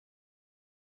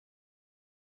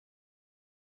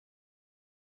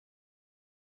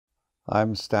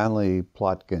I'm Stanley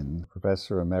Plotkin,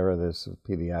 Professor Emeritus of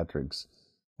Pediatrics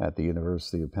at the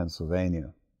University of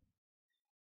Pennsylvania.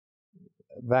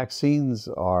 Vaccines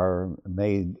are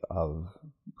made of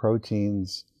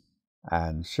proteins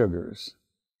and sugars.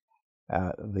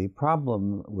 The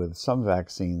problem with some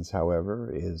vaccines,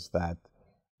 however, is that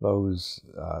those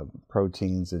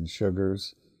proteins and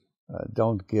sugars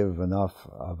don't give enough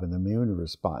of an immune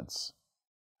response.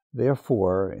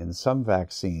 Therefore, in some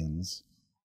vaccines,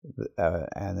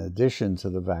 an addition to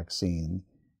the vaccine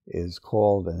is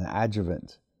called an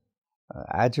adjuvant.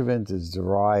 Adjuvant is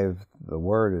derived, the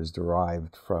word is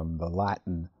derived from the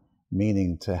Latin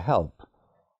meaning to help.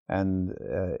 And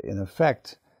in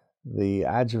effect, the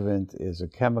adjuvant is a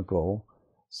chemical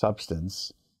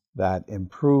substance that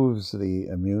improves the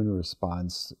immune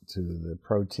response to the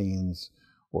proteins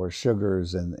or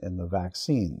sugars in the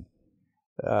vaccine.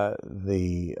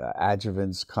 The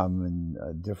adjuvants come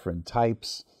in different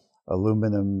types.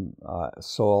 Aluminum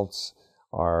salts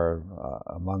are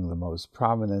among the most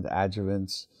prominent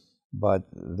adjuvants, but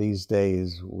these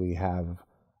days we have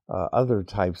other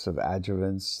types of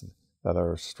adjuvants that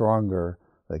are stronger,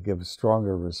 that give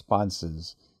stronger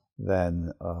responses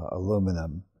than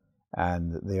aluminum,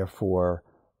 and therefore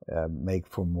make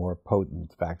for more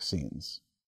potent vaccines.